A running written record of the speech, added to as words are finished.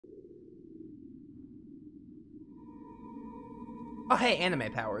Oh, hey, anime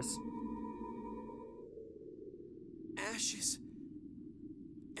powers. Ash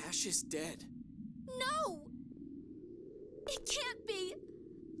is dead. No! It can't be!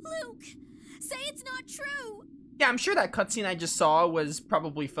 Luke! Say it's not true! Yeah, I'm sure that cutscene I just saw was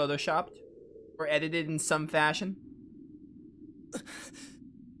probably photoshopped. Or edited in some fashion.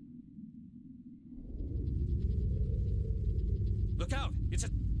 Look out! It's a...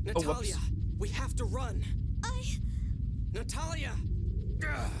 Natalia! We have to run! Natalia!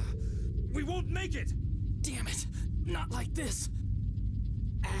 We won't make it! Damn it! Not like this!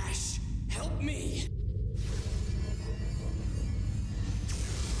 Ash, help me!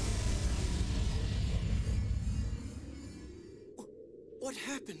 What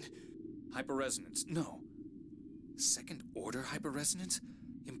happened? Hyperresonance. No. Second order hyperresonance?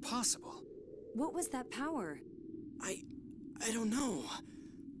 Impossible. What was that power? I don't know.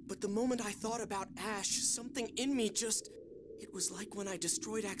 But the moment I thought about Ash, something in me just... It was like when I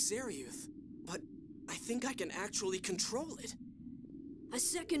destroyed Axariuth. But I think I can actually control it. A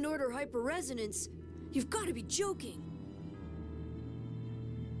second order hyperresonance? You've got to be joking.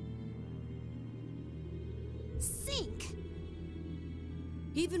 Sync!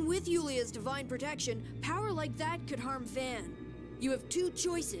 Even with Yulia's divine protection, power like that could harm Van. You have two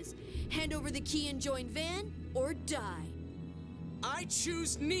choices. Hand over the key and join Van, or die. I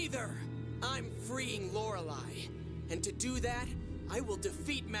choose neither! I'm freeing Lorelei. And to do that, I will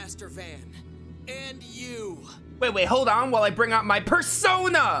defeat Master Van. And you! Wait, hold on while I bring out my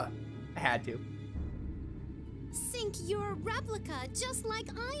persona! I had to. Sync, you're a replica, just like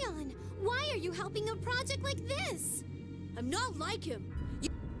Ion. Why are you helping a project like this? I'm not like him.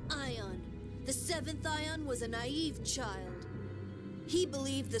 Ion. The seventh Ion was a naive child. He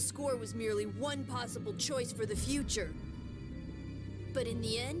believed the score was merely one possible choice for the future. But in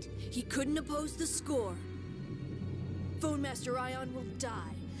the end, he couldn't oppose the score. Phone Master Ion will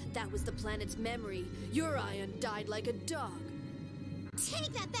die. That was the planet's memory. Your Ion died like a dog.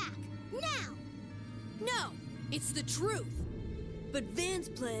 Take that back, now! No, it's the truth. But Van's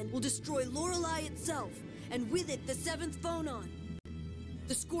plan will destroy Lorelei itself, and with it, the seventh phonon.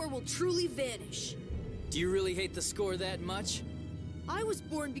 The score will truly vanish. Do you really hate the score that much? I was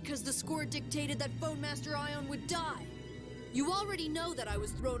born because the score dictated that Phone Master Ion would die. You already know that I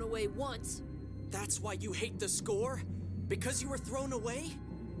was thrown away once. That's why you hate the score? Because you were thrown away?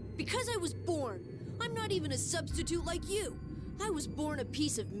 Because I was born. I'm not even a substitute like you. I was born a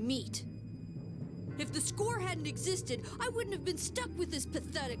piece of meat. If the score hadn't existed, I wouldn't have been stuck with this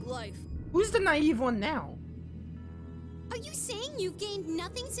pathetic life. Who's the naive one now? Are you saying you've gained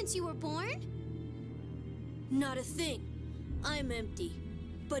nothing since you were born? Not a thing. I'm empty.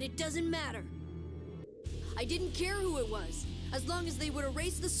 But it doesn't matter. I didn't care who it was, as long as they would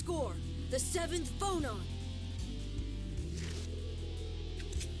erase the score, the seventh phonon.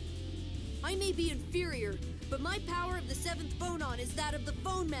 I may be inferior, but my power of the seventh phonon is that of the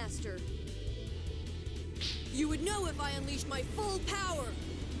Phone Master. You would know if I unleashed my full power.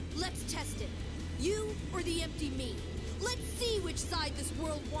 Let's test it. You or the empty me. Let's see which side this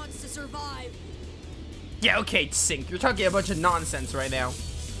world wants to survive. Yeah, okay, Sync. You're talking a bunch of nonsense right now.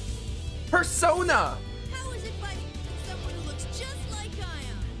 Persona! How is it fighting someone who looks just like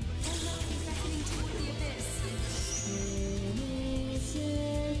Ion? Beckoning toward the abyss.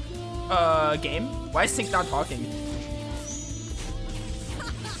 Game? Why is Sync not talking?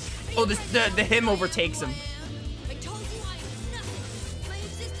 Oh, the hymn overtakes him. I told you I am nothing. My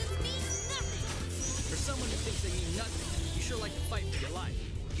existence means nothing. For someone who thinks they mean nothing, you sure like to fight for your life.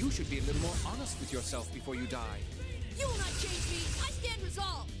 You should be a little more honest with yourself before you die. You will not change me. I stand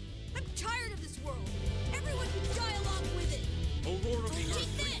resolved. I'm tired of this world. Everyone can die along with it. Aurora of the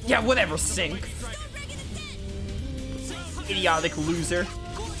Take this. Yeah, whatever, Sync. Stone Reagan is dead. Idiotic loser.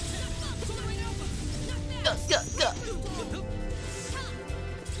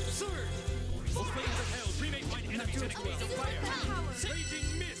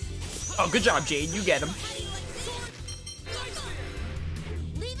 Oh, good job, Jade. You get him.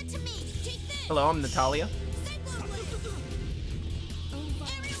 Leave it to me. Take this. Hello, I'm Natalia.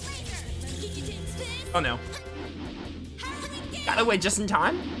 Oh no. Got away just in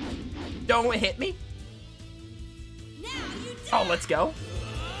time. Don't hit me. Oh, let's go.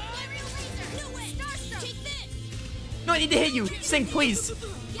 No, I need to hit you. Sync, please.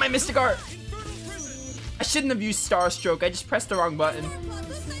 My Mystic Art. I shouldn't have used Starstroke. I just pressed the wrong button.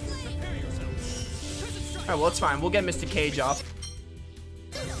 Alright, well, it's fine. We'll get Mr. Cage off.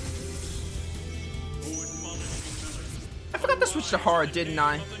 I forgot to switch to hard, didn't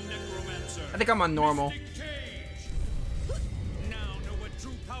I? I think I'm on normal.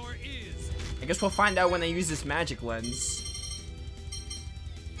 I guess we'll find out when I use this magic lens.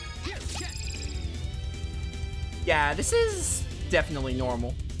 Yeah, this is definitely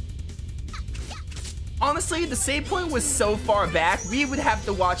normal. Honestly, the save point was so far back, we would have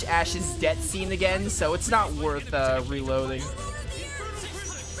to watch Ash's death scene again, so it's not worth reloading.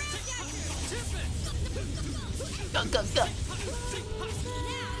 Go, go, go.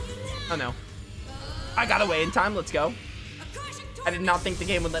 Oh no. I got away in time, let's go. I did not think the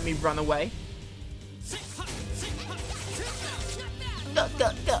game would let me run away. Go, go,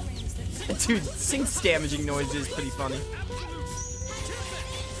 go. Dude, Sync's damaging noise is pretty funny.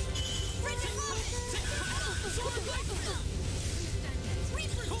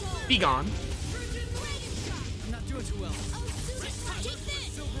 Be gone. I'm not doing too well.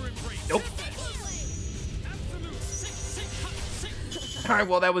 Nope. Alright,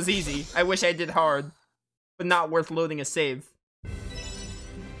 well that was easy. I wish I did hard. But not worth loading a save.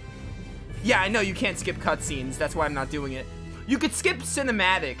 Yeah, I know you can't skip cutscenes. That's why I'm not doing it. You could skip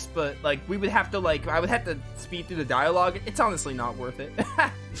cinematics, but like we would have to like I would have to speed through the dialogue. It's honestly not worth it.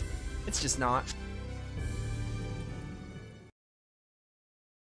 It's just not.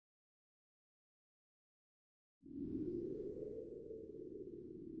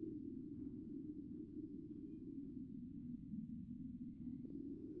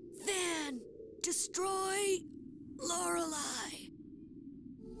 Van, destroy Lorelei.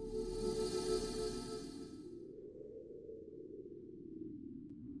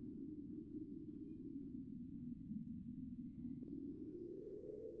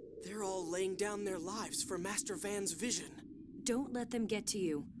 They're all laying down their lives for Master Van's vision. Don't let them get to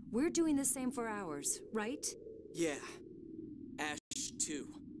you. We're doing the same for ours, right? Yeah. Ash, too.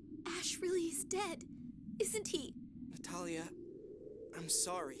 Ash really is dead, isn't he? Natalia, I'm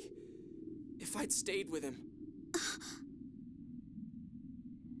sorry. If I'd stayed with him.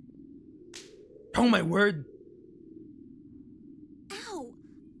 Oh my word. Ow!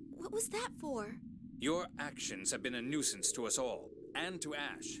 What was that for? Your actions have been a nuisance to us all, and to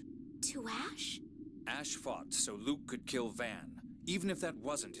Ash. To Ash? Ash fought so Luke could kill Van, even if that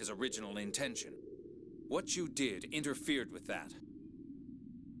wasn't his original intention. What you did interfered with that.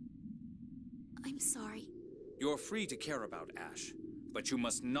 I'm sorry. You're free to care about Ash, but you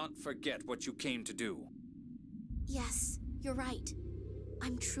must not forget what you came to do. Yes, you're right.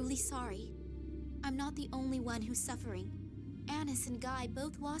 I'm truly sorry. I'm not the only one who's suffering. Annis and Guy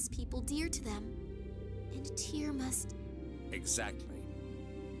both lost people dear to them. And Tyr must... Exactly.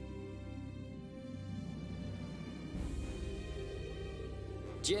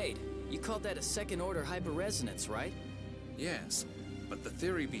 Jade, you called that a second-order hyperresonance, right? Yes, but the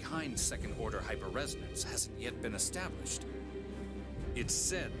theory behind second-order hyperresonance hasn't yet been established. It's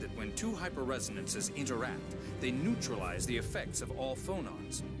said that when two hyperresonances interact, they neutralize the effects of all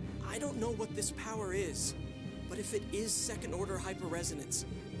phonons. I don't know what this power is, but if it is second-order hyperresonance,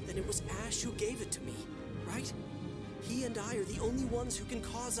 then it was Ash who gave it to me, right? He and I are the only ones who can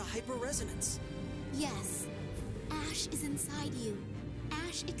cause a hyperresonance. Yes. Ash is inside you.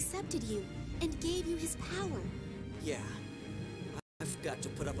 Ash accepted you and gave you his power. Yeah. I've got to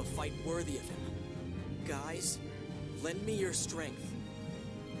put up a fight worthy of him. Guys, lend me your strength.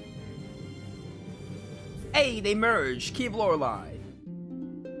 Hey, they merged. Key of Lorelei.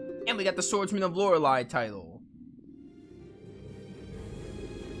 And we got the Swordsman of Lorelei title.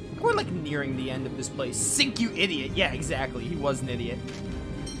 We're like nearing the end of this place. Sync, you idiot. Yeah, exactly. He was an idiot.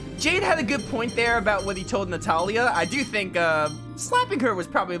 Jade had a good point there about what he told Natalia. I do think slapping her was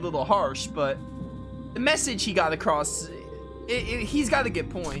probably a little harsh, but the message he got across, he's got a good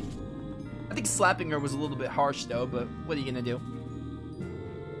point. I think slapping her was a little bit harsh though, but what are you gonna do?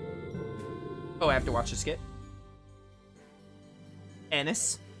 Oh, I have to watch the skit.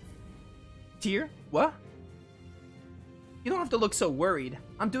 Annis? Tyr? What? You don't have to look so worried.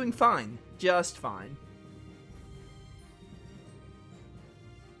 I'm doing fine. Just fine.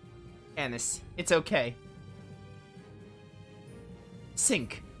 Annis, it's okay.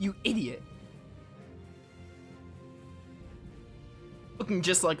 Sync, you idiot. Looking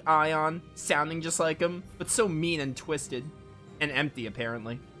just like Ion, sounding just like him, but so mean and twisted. And empty,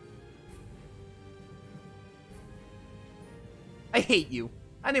 apparently. I hate you.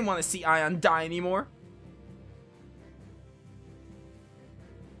 I didn't want to see Ion die anymore.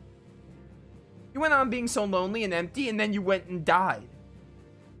 You went on being so lonely and empty, and then you went and died.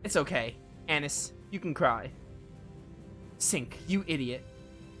 It's okay. Annis, you can cry. Sync, you idiot.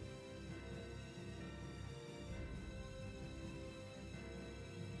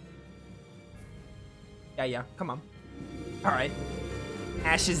 Yeah, come on. Alright.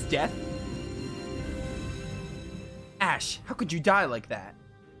 Ash's death? Ash, how could you die like that?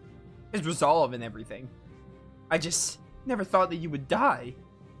 His resolve and everything. I just never thought that you would die.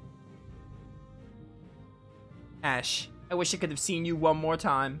 Ash, I wish I could have seen you one more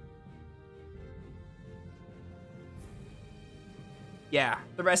time. Yeah,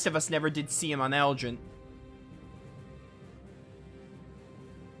 the rest of us never did see him on Elgin.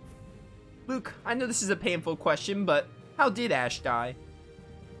 Luke, I know this is a painful question, but how did Ash die?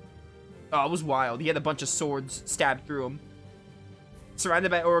 Oh, it was wild. He had a bunch of swords stabbed through him.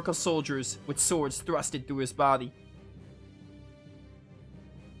 Surrounded by Oracle soldiers with swords thrusted through his body.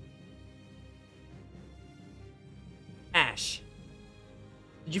 Ash,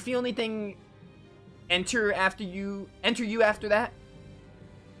 did you feel anything enter you after that?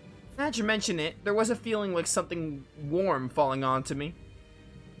 Now that you mention it, there was a feeling like something warm falling onto me.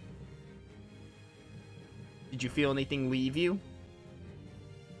 Did you feel anything leave you?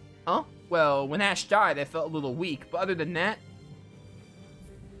 Huh? Well, when Ash died, I felt a little weak, but other than that...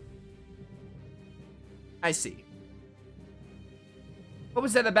 I see. What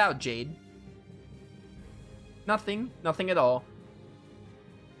was that about, Jade? Nothing. Nothing at all.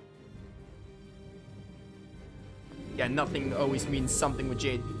 Yeah, nothing always means something with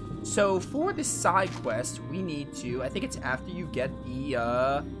Jade. So, for this side quest, we need to... I think it's after you get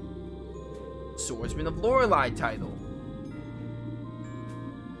the, Swordsman of Lorelei title.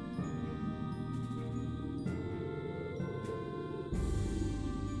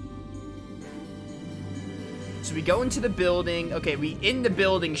 So we go into the building. Okay, in the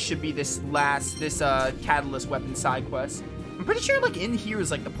building should be this catalyst weapon side quest. I'm pretty sure like in here is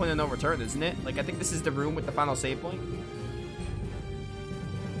like the point of no return, isn't it? Like I think this is the room with the final save point.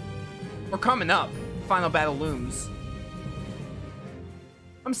 We're coming up. Final battle looms.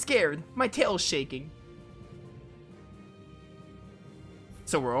 I'm scared. My tail's shaking.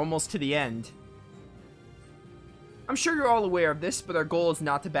 So we're almost to the end. I'm sure you're all aware of this, but our goal is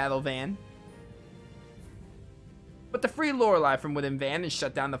not to battle Van. But to free Lorelei from within Van and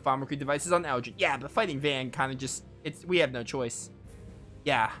shut down the pharmacy devices on Eldred. Yeah, but fighting Van kind of just... we have no choice.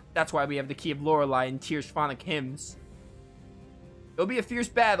 Yeah, that's why we have the key of Lorelei and Tyr's phonic hymns. It'll be a fierce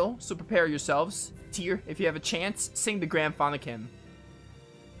battle, so prepare yourselves. Tyr, if you have a chance, sing the Grand Phonic Hymn.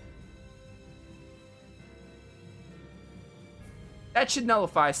 That should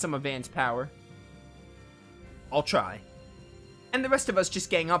nullify some of Van's power. I'll try. And the rest of us just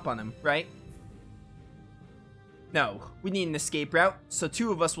gang up on him, right? No, we need an escape route, so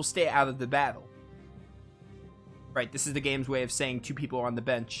two of us will stay out of the battle. Right, this is the game's way of saying two people are on the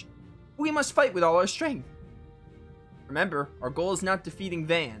bench. We must fight with all our strength. Remember, our goal is not defeating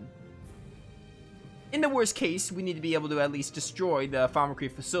Van. In the worst case, we need to be able to at least destroy the pharmacy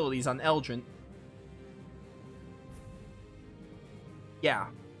facilities on Eldrin. Yeah,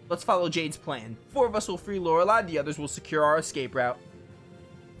 let's follow Jade's plan. 4 of us will free Lorelei, the others will secure our escape route.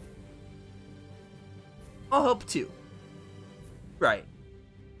 I'll help too. Right.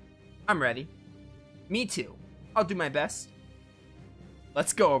 I'm ready. Me too. I'll do my best.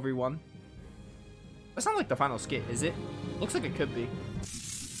 Let's go, everyone. That's not like the final skit, is it? Looks like it could be.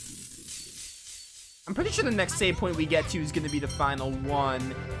 I'm pretty sure the next save point we get to is going to be the final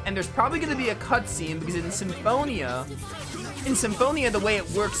one. And there's probably going to be a cutscene because in Symphonia, the way it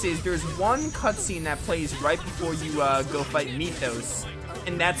works is there's one cutscene that plays right before you go fight Mythos.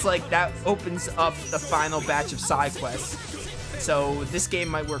 And that's like, that opens up the final batch of side quests. So this game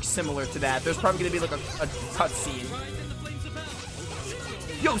might work similar to that. There's probably going to be like a cutscene.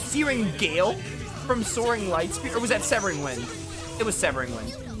 Yo, Searing Gale from Soaring Lightspeed? Or was that Severing Wind? It was Severing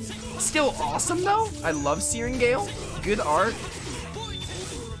Wind. Still awesome though. I love Searing Gale. Good art.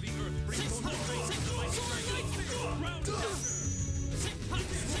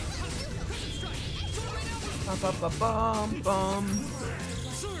 Bum.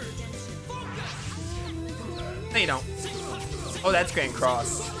 No, you don't. Oh, that's Grand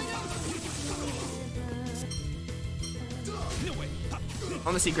Cross. I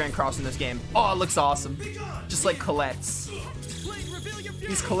want to see Grand Cross in this game. Oh, it looks awesome. Just like Colette's.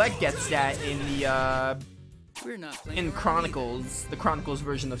 Because Colette gets that in the, in Chronicles. The Chronicles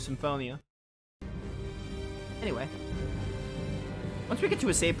version of Symphonia. Anyway. Once we get to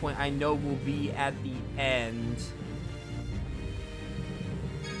a save point, I know we'll be at the end.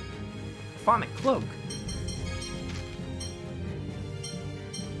 Phonic Cloak.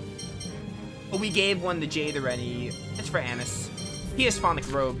 Oh, we gave one to Jade already. It's for Annis. He has phonic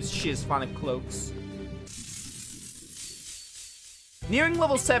robes, she has phonic cloaks. Nearing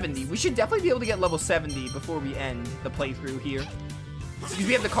level 70. We should definitely be able to get level 70 before we end the playthrough here. Because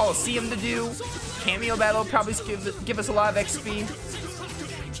we have the Coliseum to do. Cameo battle probably give us a lot of XP.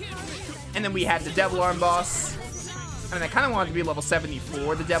 And then we had the Devil Arm boss. I mean, I kind of wanted to be level 70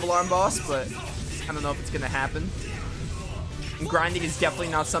 for the Devil Arm boss, but I don't know if it's going to happen. And grinding is definitely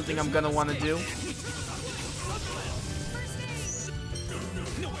not something I'm going to want to do.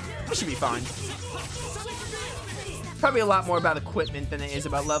 I should be fine. Probably a lot more about equipment than it is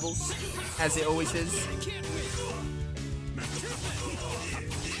about levels, as it always is.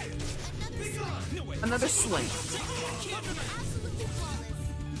 Another sling.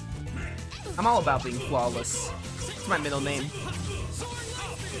 I'm all about being flawless. It's my middle name.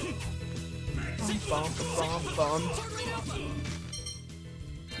 Bum, bum, bum, bum.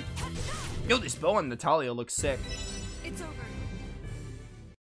 Yo, this bow on Natalia looks sick. It's over.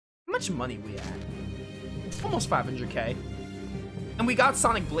 How much money we at? Almost 500k. And we got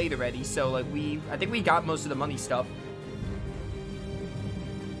Sonic Blade already, so like I think we got most of the money stuff.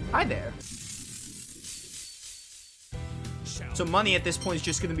 Hi there. So money at this point is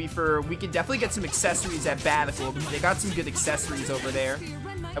just gonna be for, we can definitely get some accessories at Batical because they got some good accessories over there.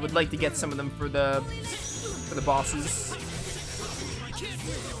 I would like to get some of them for the bosses.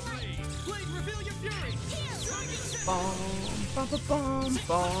 Bum, bum, bum, bum,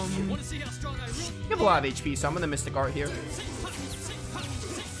 bum. You have a lot of HP, so I'm gonna Mystic Art here.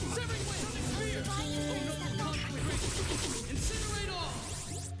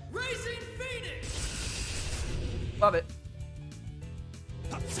 Love it.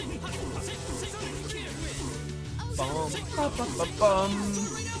 Bum, bum, bum, bum, bum.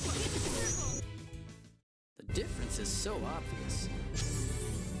 The difference is so obvious.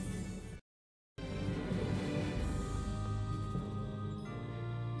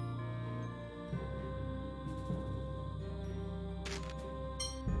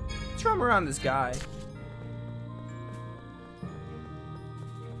 Let's roam around this guy.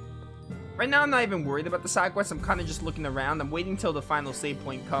 Right now, I'm not even worried about the side quests. I'm kind of just looking around. I'm waiting till the final save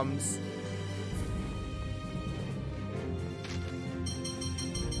point comes.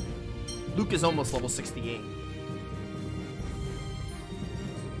 Luke is almost level 68.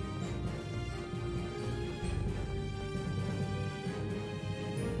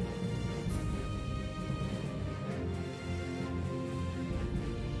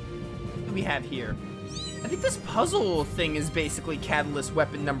 What do we have here? I think this puzzle thing is basically Catalyst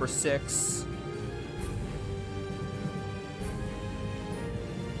weapon number 6.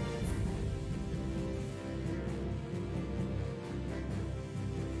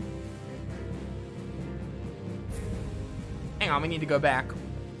 Hang on, we need to go back.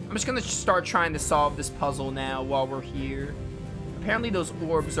 I'm just gonna start trying to solve this puzzle now while we're here. Apparently those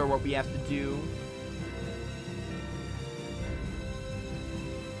orbs are what we have to do.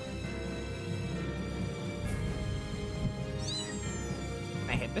 Can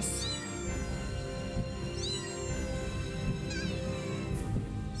I hit this?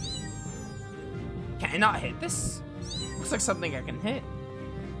 Can I not hit this? Looks like something I can hit.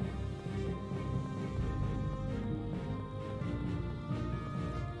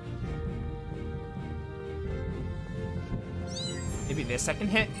 Maybe this I can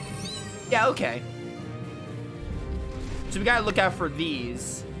hit? Yeah, okay. So we gotta look out for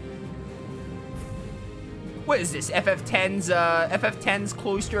these. What is this? FF10's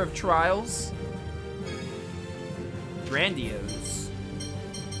Cloister of Trials? Grandiose.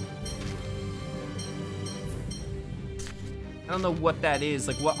 I don't know what that is.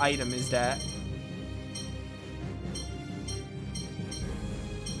 Like, what item is that?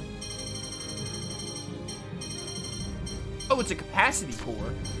 Oh, it's a capacity core.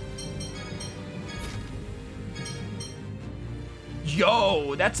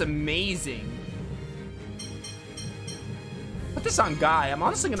 Yo, that's amazing. Put this on Guy. I'm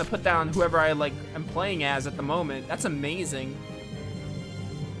honestly gonna put that on whoever I like am playing as at the moment. That's amazing.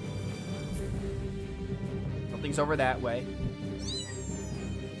 Something's over that way.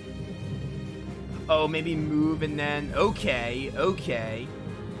 Oh, maybe move and then okay, okay.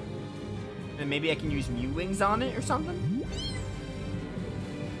 And maybe I can use Mew Wings on it or something?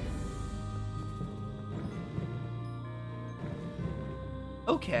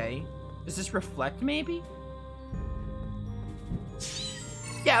 Okay. Does this reflect maybe?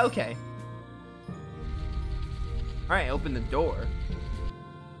 Yeah, okay. Alright, open the door.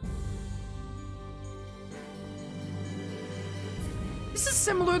 This is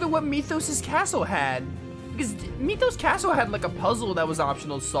similar to what Mythos' castle had. Because Mythos' castle had like a puzzle that was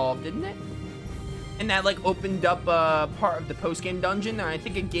optional to solve, didn't it? And that like opened up part of the post-game dungeon, and I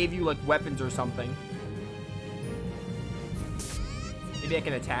think it gave you like weapons or something. Maybe I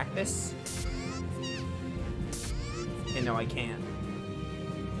can attack this? Okay, no, I can't.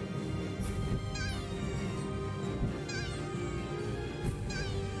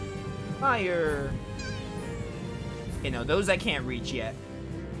 Fire! Okay, no, those I can't reach yet.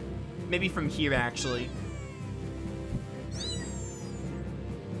 Maybe from here, actually.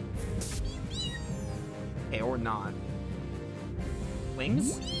 Okay, or not.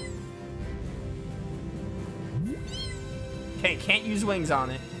 Wings? Okay, can't use wings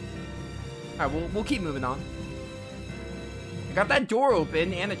on it. Alright, we'll keep moving on. I got that door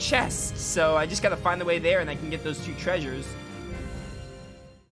open and a chest, so I just gotta find the way there and I can get those 2 treasures.